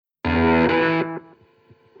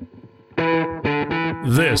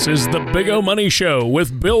This is the Big O Money Show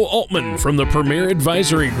with Bill Altman from the Premier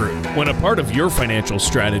Advisory Group. When a part of your financial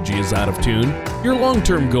strategy is out of tune, your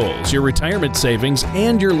long-term goals, your retirement savings,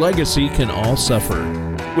 and your legacy can all suffer.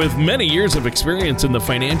 With many years of experience in the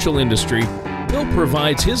financial industry, Bill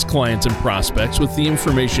provides his clients and prospects with the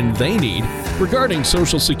information they need regarding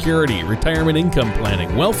Social Security, retirement income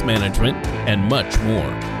planning, wealth management, and much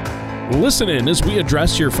more. Listen in as we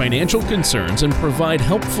address your financial concerns and provide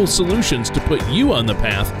helpful solutions to put you on the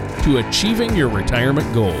path to achieving your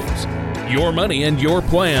retirement goals. Your money and your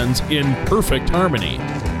plans in perfect harmony.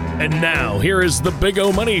 And now, here is the Big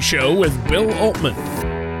O Money Show with Bill Altman.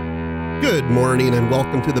 Good morning and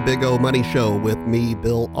welcome to the Big O Money Show with me,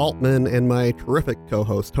 Bill Altman, and my terrific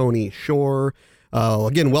co-host, Tony Shore.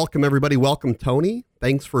 Again, welcome everybody. Welcome, Tony.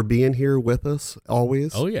 Thanks for being here with us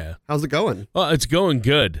always. Oh, yeah. How's it going? Well, it's going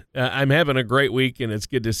good. I'm having a great week, and it's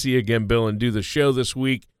good to see you again, Bill, and do the show this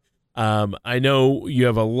week. I know you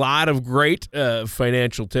have a lot of great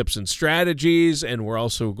financial tips and strategies, and we're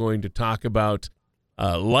also going to talk about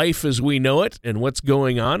life as we know it and what's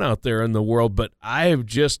going on out there in the world, but I am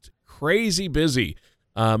just crazy busy.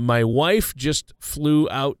 My wife just flew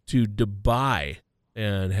out to Dubai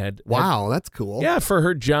and that's cool. Yeah, for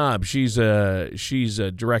her job. She's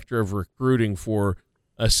a director of recruiting for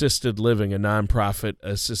assisted living, a nonprofit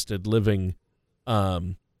assisted living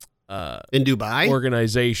in Dubai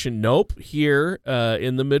organization. Nope, here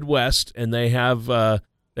in the Midwest, and they have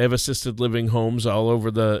assisted living homes all over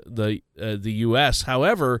the U.S.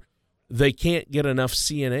 However, they can't get enough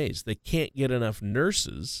CNAs. They can't get enough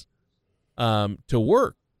nurses to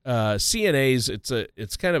work. CNAs,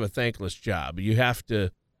 it's kind of a thankless job. You have to,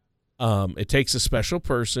 it takes a special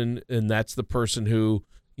person, and that's the person who,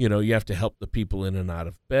 you have to help the people in and out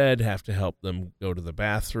of bed, have to help them go to the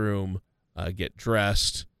bathroom, get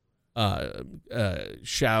dressed,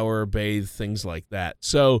 shower, bathe, things like that.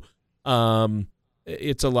 So,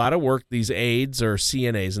 it's a lot of work. These aides are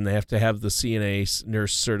CNAs, and they have to have the CNA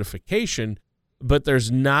nurse certification, but there's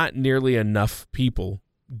not nearly enough people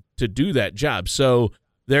to do that job. So,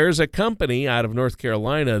 there's a company out of North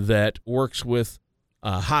Carolina that works with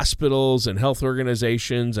hospitals and health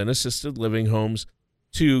organizations and assisted living homes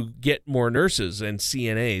to get more nurses and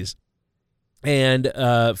CNAs. And in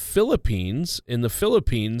the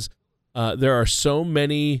Philippines, there are so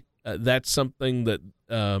many. That's something that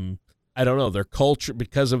I don't know. Their culture,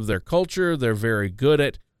 because of their culture, they're very good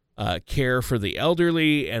at care for the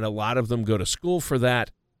elderly, and a lot of them go to school for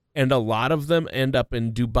that, and a lot of them end up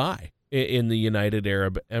in Dubai, in the United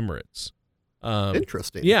Arab Emirates.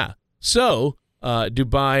 Interesting. Yeah. So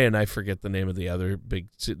Dubai, and I forget the name of the other big,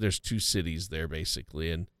 there's two cities there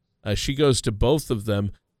basically. And she goes to both of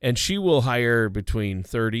them, and she will hire between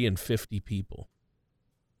 30 and 50 people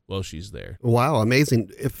while she's there. Wow. Amazing.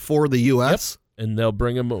 For the U.S.? Yep. And they'll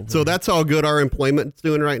bring them over. So that's how good our employment's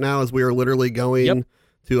doing right now, is we are literally going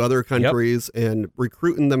to other countries and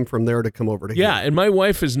recruiting them from there to come over to here. Yeah, and my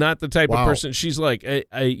wife is not the type of person. She's like,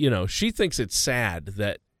 she thinks it's sad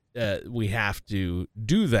that we have to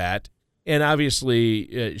do that, and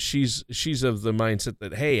obviously she's of the mindset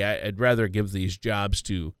that, hey, I'd rather give these jobs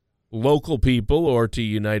to local people or to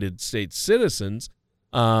United States citizens,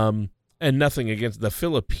 and nothing against the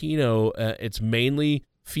Filipino. It's mainly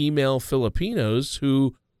female Filipinos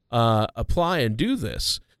who apply and do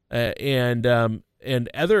this, and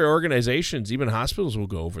other organizations, even hospitals, will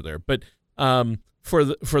go over there. But for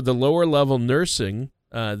the lower level nursing,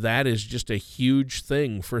 that is just a huge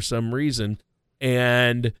thing for some reason,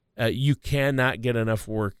 and you cannot get enough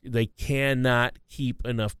work. They cannot keep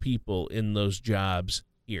enough people in those jobs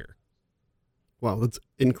here. Wow, that's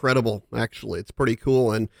incredible. Actually, it's pretty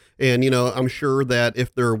cool, and I'm sure that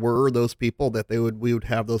if there were those people, that we would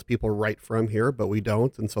have those people right from here, but we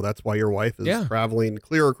don't, and so that's why your wife is traveling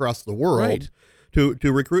clear across the world. Right. To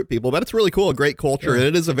recruit people. But it's really cool, a great culture. And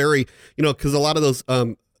it is a very, because a lot of those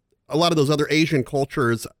other Asian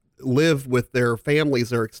cultures live with their families,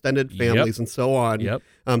 their extended families and so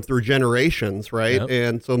on through generations, right?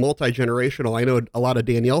 And so multi-generational. I know a lot of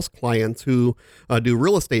Danielle's clients who do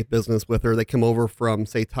real estate business with her. They come over from,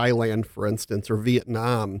 say, Thailand, for instance, or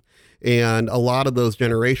Vietnam. And a lot of those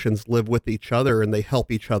generations live with each other, and they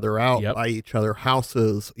help each other out, buy each other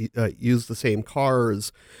houses, use the same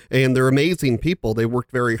cars. And they're amazing people. They work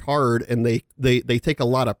very hard, and they take a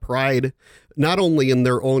lot of pride, not only in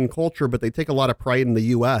their own culture, but they take a lot of pride in the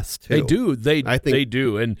U.S. too. They do. They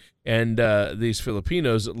do. And these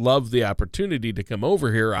Filipinos love the opportunity to come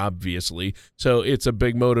over here, obviously. So it's a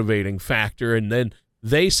big motivating factor. And then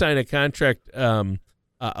they sign a contract.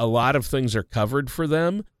 A lot of things are covered for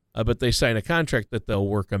them. But they sign a contract that they'll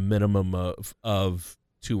work a minimum of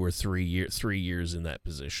 2 or 3 years in that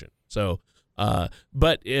position. So,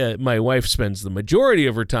 but my wife spends the majority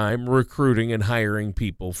of her time recruiting and hiring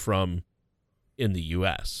people from in the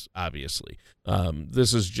U.S., obviously.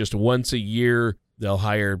 This is just once a year. They'll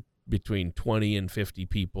hire between 20 and 50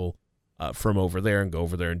 people from over there and go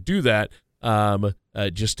over there and do that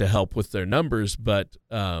just to help with their numbers. But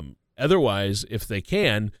otherwise, if they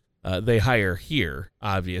can, they hire here,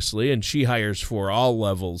 obviously. And she hires for all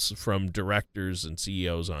levels from directors and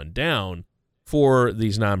CEOs on down for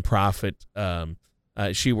these nonprofit.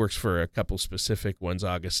 She works for a couple specific ones,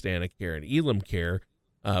 Augustana Care and Elam Care,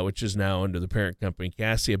 which is now under the parent company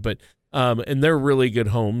Cassia. But and they're really good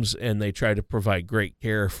homes, and they try to provide great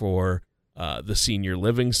care for the senior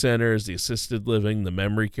living centers, the assisted living, the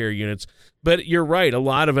memory care units. But you're right, a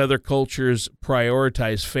lot of other cultures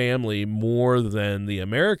prioritize family more than the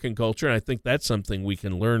American culture, and I think that's something we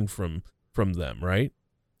can learn from them, right?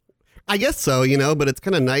 I guess so, but it's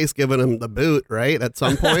kind of nice giving them the boot, right? At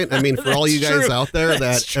some point. I mean, for all you guys out there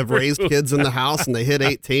that have raised kids in the house and they hit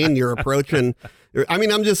 18, you're approaching. I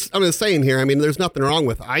mean, I'm just saying here. I mean, there's nothing wrong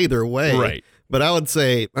with either way. Right. But I would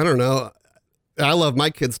say, I don't know. I love my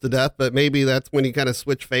kids to death, but maybe that's when you kind of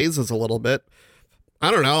switch phases a little bit. I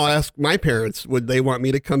don't know. I'll ask my parents, would they want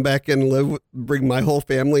me to come back and bring my whole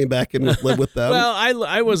family back and live with them? Well,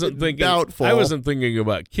 I wasn't thinking. Doubtful. I wasn't thinking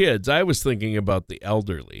about kids. I was thinking about the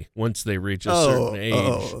elderly. Once they reach a certain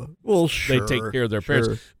age, well, sure, they take care of their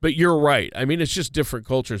parents. But you're right. I mean, it's just different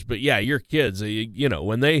cultures. But yeah, your kids,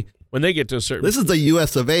 when they get to a certain. This is the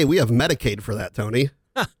U.S. of A. We have Medicaid for that, Tony.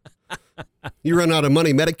 You run out of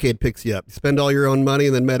money, Medicaid picks you up. You spend all your own money,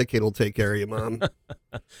 and then Medicaid will take care of you, Mom.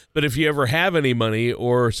 But if you ever have any money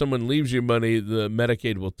or someone leaves you money, the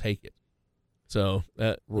Medicaid will take it. So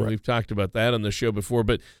right. We've talked about that on the show before.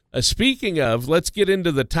 But speaking of, let's get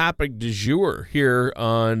into the topic du jour here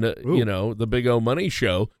on, the Big O Money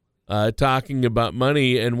Show, talking about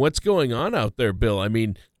money and what's going on out there, Bill. I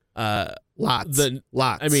mean, Lots.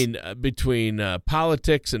 I mean, between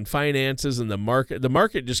politics and finances and the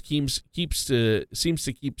market just seems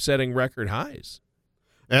to keep setting record highs.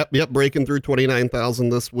 Yep, breaking through 29,000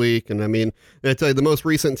 this week. And I mean, I tell you, the most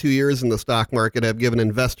recent 2 years in the stock market have given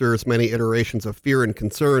investors many iterations of fear and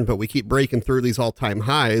concern, but we keep breaking through these all-time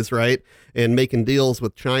highs, right? And making deals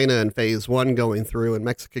with China and phase one going through, and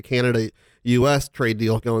Mexico, Canada, U.S. trade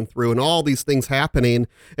deal going through, and all these things happening.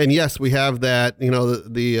 And yes, we have that,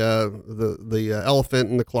 the elephant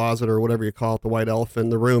in the closet, or whatever you call it, the white elephant in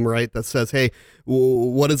the room, right? That says, hey,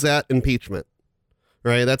 what is that? Impeachment,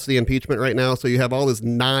 right? That's the impeachment right now. So you have all this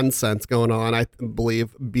nonsense going on, I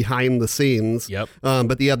believe, behind the scenes. Yep.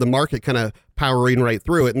 But you have the market kind of powering right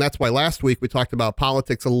through it. And that's why last week we talked about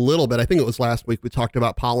politics a little bit. I think it was last week we talked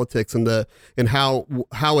about politics and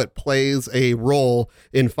how it plays a role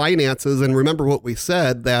in finances. And remember what we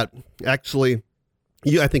said, that actually,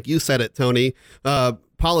 I think you said it, Tony,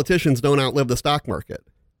 politicians don't outlive the stock market.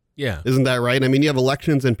 Yeah. Isn't that right? I mean, you have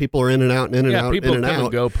elections and people are in and out and in and out. People come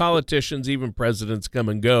and go. Politicians, even presidents come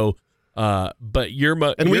and go. But your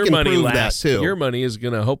money lasts. Your money is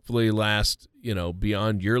going to hopefully last,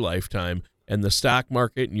 beyond your lifetime. And the stock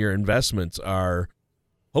market and your investments are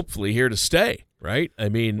hopefully here to stay, right? I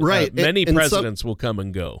mean, right. Many presidents will come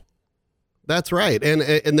and go. That's right.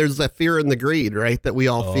 And there's that fear and the greed, right, that we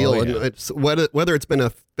all feel. Yeah. And it's whether it's been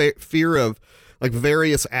a fear of like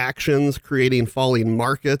various actions creating falling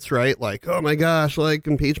markets, right? Like, oh my gosh, like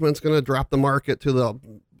impeachment's going to drop the market to the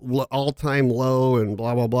all-time low and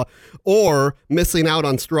blah, blah, blah, or missing out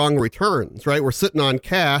on strong returns, right? We're sitting on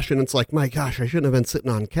cash and it's like, my gosh, I shouldn't have been sitting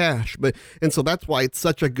on cash. And so that's why it's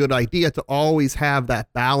such a good idea to always have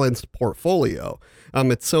that balanced portfolio.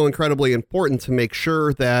 It's so incredibly important to make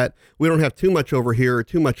sure that we don't have too much over here or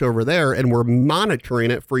too much over there, and we're monitoring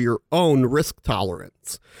it for your own risk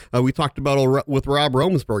tolerance. We talked about with Rob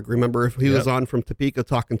Romsberg. Remember, if he was on from Topeka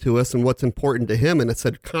talking to us and what's important to him, and it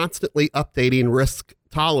said constantly updating risk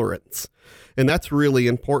tolerance. And that's really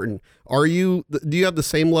important. Do you have the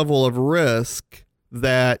same level of risk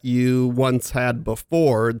that you once had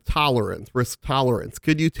before? Risk tolerance.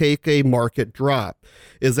 Could you take a market drop?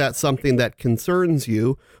 Is that something that concerns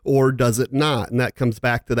you, or does it not? And that comes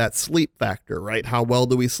back to that sleep factor, right? How well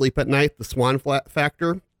do we sleep at night? The swan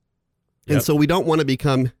factor. Yep. And so we don't want to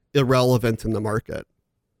become irrelevant in the market.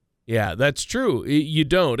 Yeah, that's true. You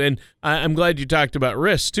don't. And I'm glad you talked about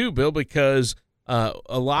risk too, Bill, because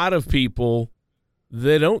a lot of people,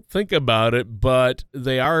 they don't think about it, but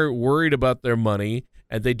they are worried about their money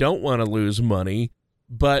and they don't want to lose money,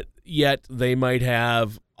 but yet they might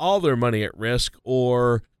have all their money at risk,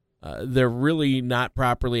 or they're really not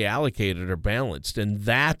properly allocated or balanced. And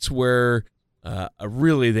that's where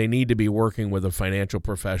really they need to be working with a financial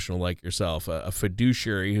professional like yourself, a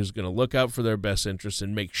fiduciary who's going to look out for their best interests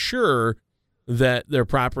and make sure that they're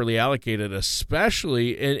properly allocated,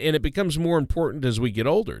 especially, and it becomes more important as we get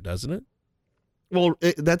older, doesn't it? Well,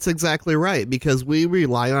 that's exactly right, because we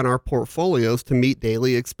rely on our portfolios to meet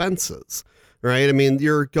daily expenses, right? I mean,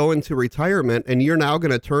 you're going to retirement and you're now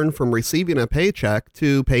going to turn from receiving a paycheck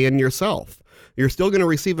to paying yourself. You're still going to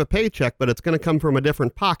receive a paycheck, but it's going to come from a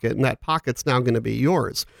different pocket, and that pocket's now going to be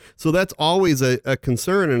yours. So that's always a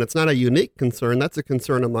concern, and it's not a unique concern. That's a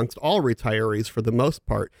concern amongst all retirees for the most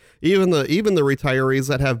part. Even the retirees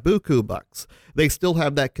that have buku bucks, they still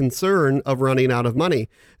have that concern of running out of money.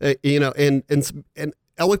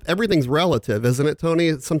 And everything's relative, isn't it,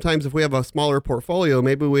 Tony? Sometimes if we have a smaller portfolio,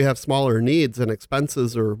 maybe we have smaller needs and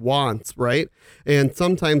expenses or wants, right? And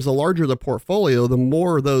sometimes the larger the portfolio, the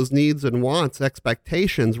more those needs and wants,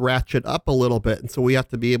 expectations ratchet up a little bit. And so we have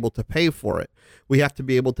to be able to pay for it. We have to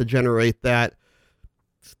be able to generate that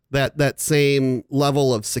same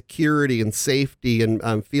level of security and safety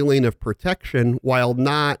and feeling of protection while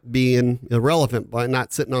not being irrelevant, by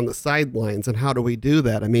not sitting on the sidelines. And how do we do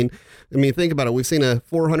that? I mean, think about it. We've seen a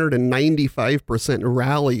 495%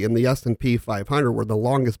 rally in the S&P 500. We're the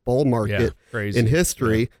longest bull market in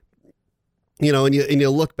history. Yeah. And you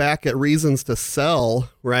look back at reasons to sell,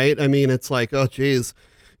 right? I mean, it's like, oh, geez.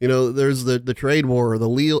 There's the trade war, the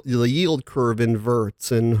yield curve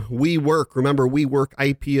inverts, and remember WeWork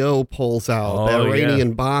IPO pulls out, the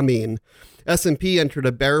Iranian bombing. S&P entered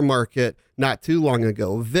a bear market not too long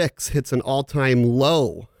ago. VIX hits an all-time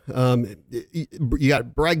low. You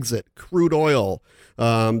got Brexit, crude oil,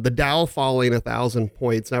 the Dow falling 1,000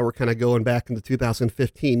 points. Now we're kind of going back into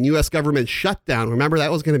 2015. U.S. government shutdown. Remember, that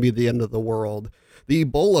was going to be the end of the world. The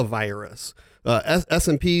Ebola virus.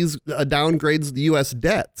 S&P's downgrades the U.S.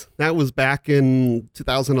 debt. That was back in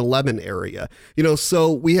 2011 area.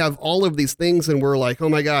 So we have all of these things, and we're like, oh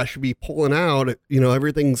my gosh, should be pulling out.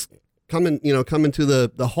 Everything's coming to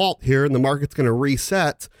the halt here, and the market's going to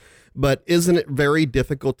reset. But isn't it very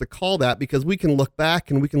difficult to call that? Because we can look back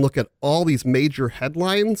and we can look at all these major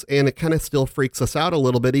headlines, and it kind of still freaks us out a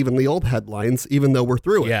little bit, even the old headlines, even though we're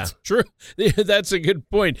through it. Yeah, true. That's a good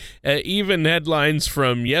point. Even headlines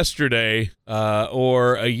from yesterday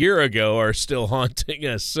or a year ago are still haunting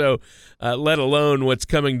us. So let alone what's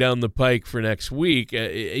coming down the pike for next week.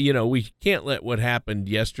 We can't let what happened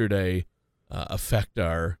yesterday affect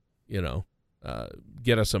our,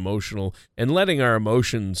 get us emotional, and letting our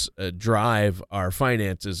emotions drive our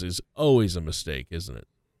finances is always a mistake, isn't it?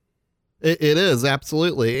 It is,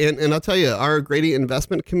 absolutely. And I'll tell you, our Gradient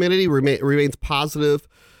Investment Committee remains positive,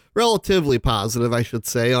 relatively positive, I should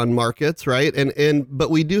say, on markets, right? But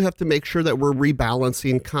we do have to make sure that we're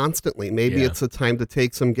rebalancing constantly. Maybe it's a time to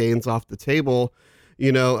take some gains off the table,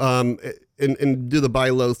 and do the buy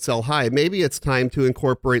low, sell high. Maybe it's time to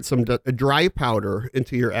incorporate some dry powder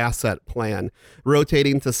into your asset plan,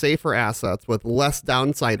 rotating to safer assets with less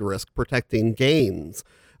downside risk, protecting gains.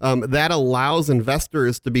 That allows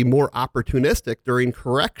investors to be more opportunistic during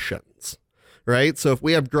corrections, right? So if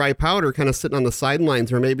we have dry powder kind of sitting on the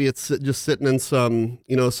sidelines, or maybe it's just sitting in some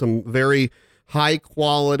very high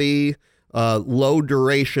quality, low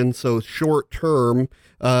duration, so short term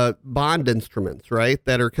bond instruments, right,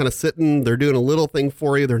 that are kind of sitting, they're doing a little thing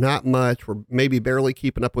for you, they're not much, we're maybe barely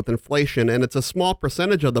keeping up with inflation, and it's a small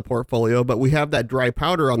percentage of the portfolio, but we have that dry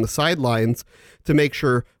powder on the sidelines to make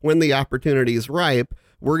sure when the opportunity is ripe,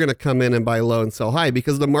 we're going to come in and buy low and sell high,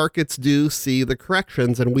 because the markets do see the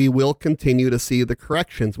corrections, and we will continue to see the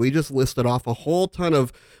corrections. We just listed off a whole ton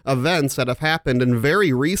of events that have happened in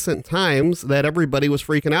very recent times that everybody was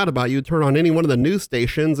freaking out about. You turn on any one of the news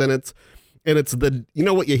stations, and it's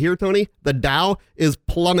what you hear, Tony? The Dow is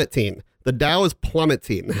plummeting. The Dow is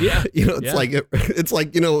plummeting. Yeah. It's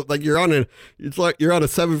like you're on a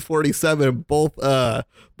 747.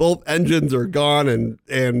 Both engines are gone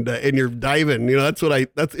and you're diving.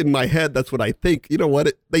 That's in my head. That's what I think. You know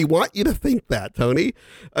what? They want you to think that, Tony.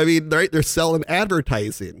 I mean, right? They're selling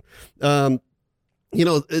advertising.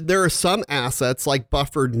 There are some assets like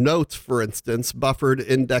buffered notes, for instance, buffered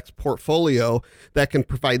index portfolio that can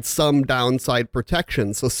provide some downside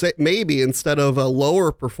protection. So maybe instead of a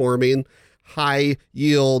lower performing high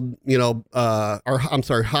yield,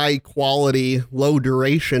 high quality, low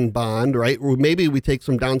duration bond, right? Maybe we take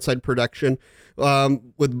some downside protection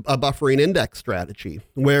with a buffering index strategy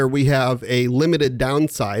where we have a limited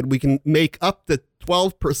downside. We can make up to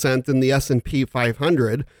 12% in the S&P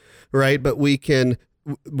 500, right? But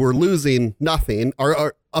we're losing nothing,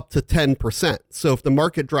 or up to 10%. So if the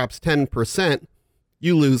market drops 10%,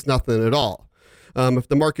 you lose nothing at all. If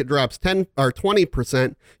the market drops 10 or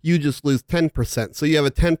 20%, you just lose 10%. So you have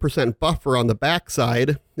a 10% buffer on the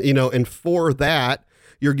backside, and for that,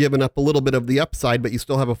 you're giving up a little bit of the upside, but you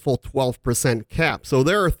still have a full 12% cap. So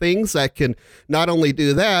there are things that can not only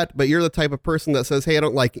do that, but you're the type of person that says, hey, I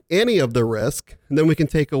don't like any of the risk. And then we can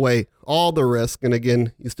take away all the risk. And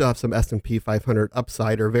again, you still have some S&P 500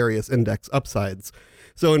 upside or various index upsides.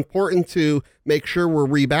 So important to make sure we're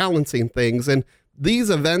rebalancing things. And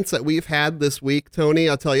these events that we've had this week, Tony,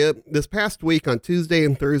 I'll tell you, this past week on Tuesday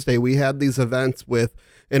and Thursday, we had these events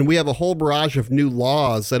and we have a whole barrage of new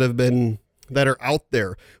laws that are out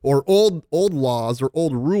there, or old laws or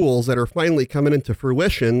old rules that are finally coming into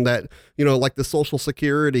fruition that, like the Social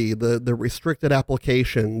Security, the restricted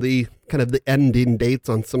application, the kind of the ending dates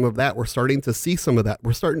on some of that. We're starting to see some of that.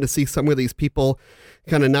 We're starting to see some of these people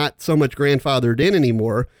kind of not so much grandfathered in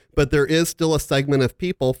anymore, but there is still a segment of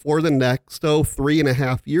people for the next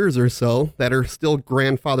 3.5 years or so that are still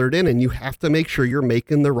grandfathered in, and you have to make sure you're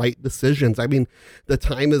making the right decisions. I mean, the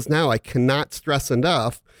time is now. I cannot stress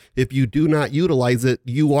enough. If you do not utilize it,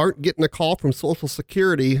 you aren't getting a call from Social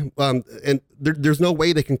Security, and there's no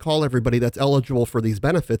way they can call everybody that's eligible for these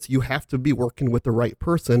benefits. You have to be working with the right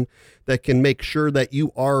person that can make sure that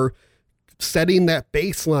you are setting that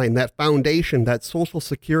baseline, that foundation, that Social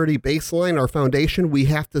Security baseline, our foundation. We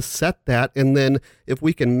have to set that. And then if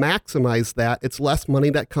we can maximize that, it's less money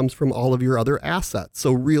that comes from all of your other assets.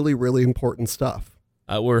 So really, really important stuff.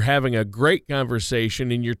 We're having a great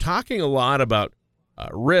conversation, and you're talking a lot about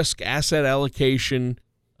risk, asset allocation,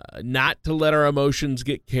 not to let our emotions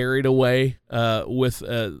get carried away with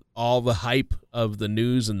all the hype of the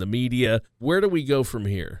news and the media. Where do we go from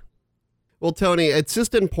here? Well, Tony, it's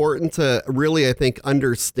just important to really, I think,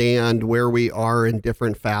 understand where we are in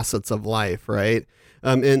different facets of life, right?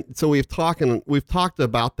 And so we've talked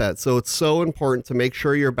about that. So it's so important to make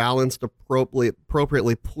sure you're balanced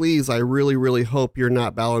appropriately. Please, I really, really hope you're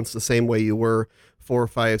not balanced the same way you were 4,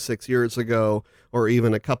 5, 6 years ago, or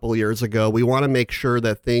even a couple years ago. We want to make sure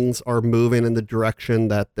that things are moving in the direction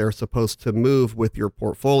that they're supposed to move with your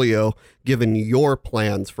portfolio, given your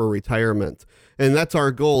plans for retirement. And that's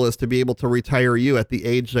our goal, is to be able to retire you at the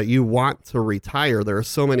age that you want to retire. There are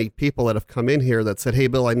so many people that have come in here that said, hey,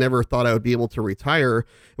 Bill, I never thought I would be able to retire.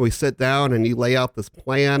 And we sit down and you lay out this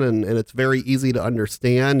plan, and it's very easy to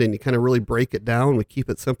understand, and you kind of really break it down. We keep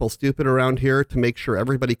it simple, stupid around here to make sure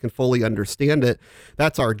everybody can fully understand it.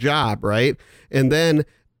 That's our job, right? And then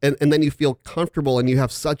you feel comfortable, and you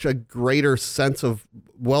have such a greater sense of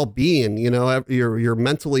well-being. You're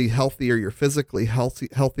mentally healthier, you're physically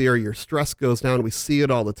healthier, your stress goes down. We see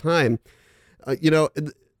it all the time.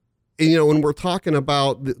 When we're talking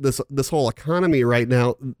about this whole economy right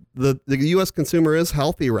now, the U.S. consumer is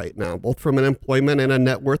healthy right now, both from an employment and a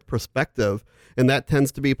net worth perspective. And that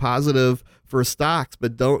tends to be positive for stocks.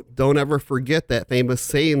 But don't ever forget that famous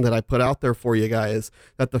saying that I put out there for you guys,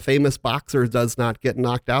 that the famous boxer does not get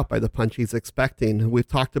knocked out by the punch he's expecting. We've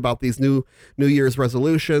talked about these New Year's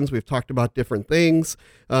resolutions. We've talked about different things,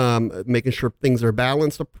 making sure things are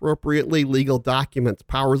balanced appropriately, legal documents,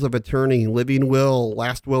 powers of attorney, living will,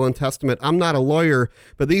 last will and testament. I'm not a lawyer,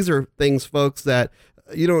 but these are things, folks, that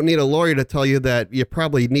you don't need a lawyer to tell you that you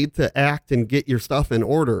probably need to act and get your stuff in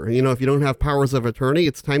order. If you don't have powers of attorney,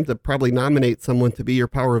 it's time to probably nominate someone to be your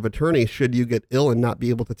power of attorney should you get ill and not be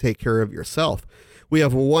able to take care of yourself. We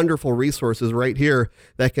have wonderful resources right here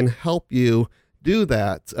that can help you do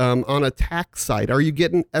that. On a tax side, are you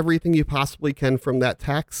getting everything you possibly can from that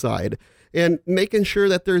tax side? And making sure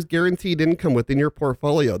that there's guaranteed income within your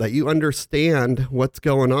portfolio, that you understand what's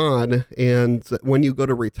going on. And when you go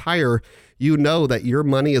to retire, you know that your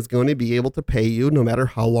money is going to be able to pay you no matter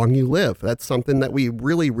how long you live. That's something that we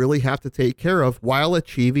really, really have to take care of while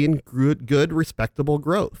achieving good, respectable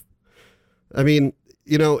growth. I mean,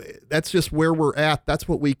 that's just where we're at. That's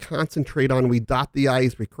what we concentrate on. We dot the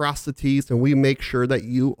I's, we cross the T's, and we make sure that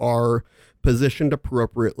you are positioned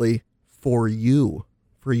appropriately for you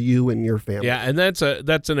and your family. Yeah, and that's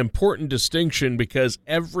an important distinction, because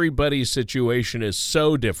everybody's situation is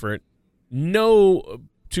so different. No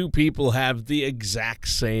two people have the exact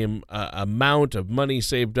same amount of money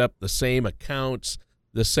saved up, the same accounts,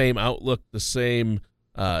 the same outlook, the same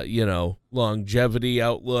longevity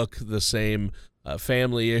outlook, the same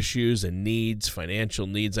family issues and needs, financial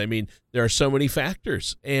needs. I mean, there are so many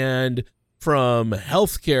factors, and from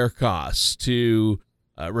healthcare costs to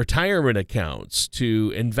retirement accounts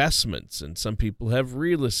to investments, and some people have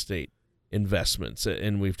real estate. investments.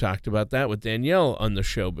 And we've talked about that with Danielle on the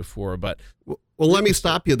show before. But well, let me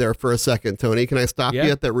stop you there for a second, Tony. Can I stop you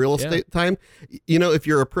at that real estate time? You know, if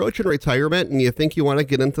you're approaching retirement and you think you want to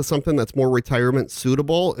get into something that's more retirement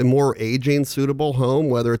suitable and more aging suitable home,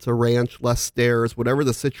 whether it's a ranch, less stairs, whatever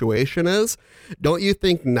the situation is, don't you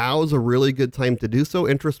think now is a really good time to do so?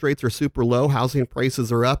 Interest rates are super low. Housing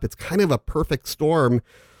prices are up. It's kind of a perfect storm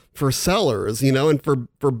for sellers, you know, and for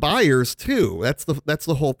buyers too. That's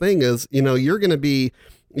the whole thing is, you know, you're going to be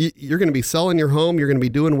selling your home. You're going to be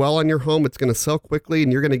doing well on your home. It's going to sell quickly,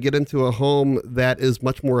 and you're going to get into a home that is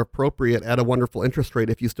much more appropriate at a wonderful interest rate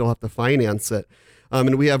if you still have to finance it.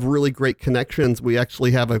 And we have really great connections. We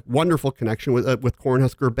actually have a wonderful connection with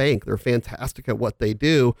Cornhusker Bank. They're fantastic at what they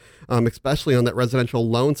do, especially on that residential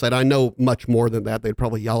loan side. I know much more than that. They'd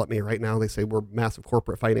probably yell at me right now. They say we're massive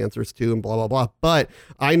corporate financiers too and blah, blah, blah. But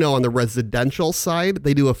I know on the residential side,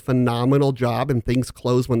 they do a phenomenal job and things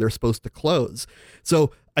close when they're supposed to close.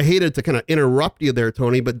 So I hated to kind of interrupt you there,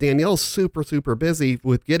 Tony, but Danielle's super, super busy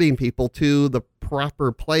with getting people to the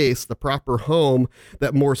proper place, the proper home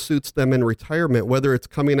that more suits them in retirement, whether it's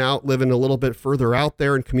coming out, living a little bit further out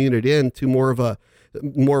there and commuted in to more of a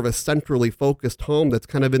centrally focused home that's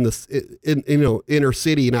kind of in inner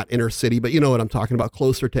city, not inner city, but you know what I'm talking about,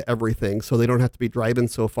 closer to everything. So they don't have to be driving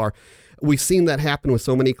so far. We've seen that happen with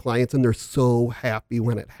so many clients, and they're so happy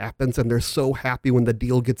when it happens, and they're so happy when the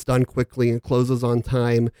deal gets done quickly and closes on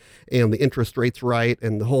time and the interest rate's right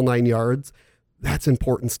and the whole 9 yards. That's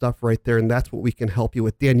important stuff right there, and that's what we can help you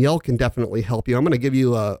with. Danielle can definitely help you. I'm going to give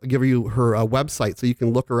you her website so you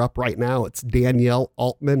can look her up right now. It's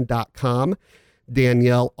DanielleAltman.com,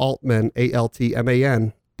 Danielle Altman,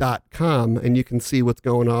 ALTMAN.com, and you can see what's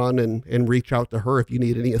going on and reach out to her if you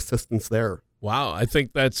need any assistance there. Wow, I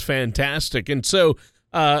think that's fantastic. And so,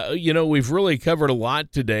 we've really covered a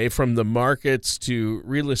lot today, from the markets to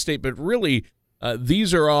real estate, but really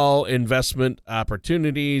these are all investment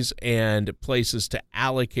opportunities and places to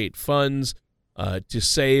allocate funds to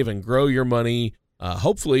save and grow your money,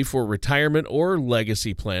 hopefully for retirement or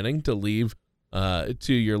legacy planning to leave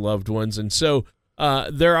to your loved ones. And so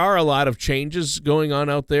there are a lot of changes going on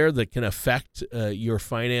out there that can affect your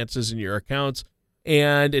finances and your accounts.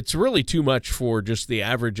 And it's really too much for just the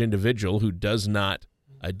average individual who does not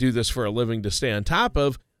do this for a living to stay on top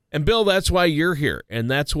of. And Bill, that's why you're here. And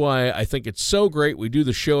that's why I think it's so great. We do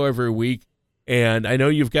the show every week. And I know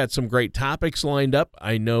you've got some great topics lined up.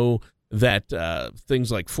 I know that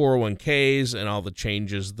things like 401ks and all the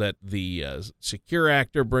changes that the Secure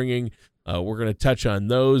Act are bringing, we're going to touch on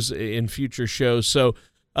those in future shows. So,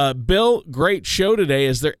 Bill, great show today.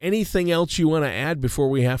 Is there anything else you want to add before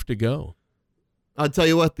we have to go? I'll tell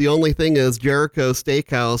you what, the only thing is Jericho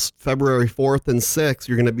Steakhouse, February 4th and 6th.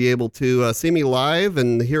 You're going to be able to see me live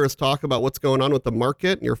and hear us talk about what's going on with the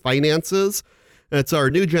market and your finances. It's our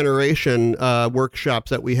new generation workshops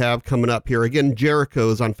that we have coming up here. Again,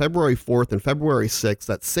 Jericho's on February 4th and February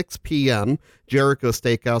 6th at 6 p.m. Jericho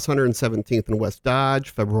Steakhouse, 117th and West Dodge,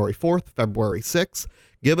 February 4th, February 6th.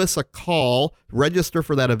 Give us a call. Register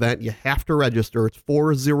for that event. You have to register. It's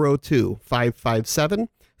 402-557-6730,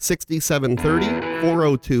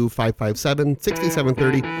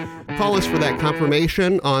 402-557-6730. Call us for that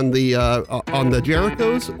confirmation on the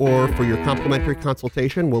Jerichos or for your complimentary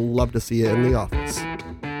consultation. We'll love to see you in the office.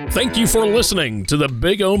 Thank you for listening to the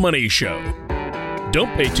Big O Money Show.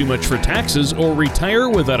 Don't pay too much for taxes or retire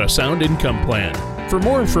without a sound income plan. For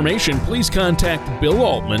more information, please contact Bill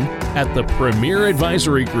Altman at the Premier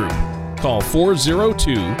Advisory Group. Call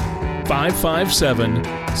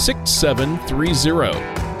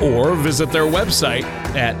 402-557-6730 or visit their website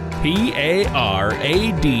at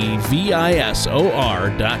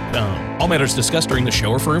paradvisor.com. All matters discussed during the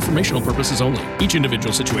show are for informational purposes only. Each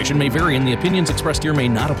individual situation may vary, and the opinions expressed here may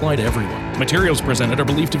not apply to everyone. Materials presented are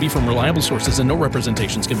believed to be from reliable sources, and no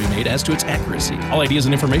representations can be made as to its accuracy. All ideas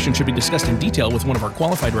and information should be discussed in detail with one of our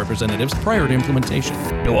qualified representatives prior to implementation.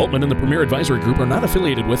 Bill Altman and the Premier Advisory Group are not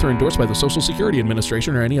affiliated with or endorsed by the Social Security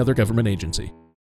Administration or any other government agency.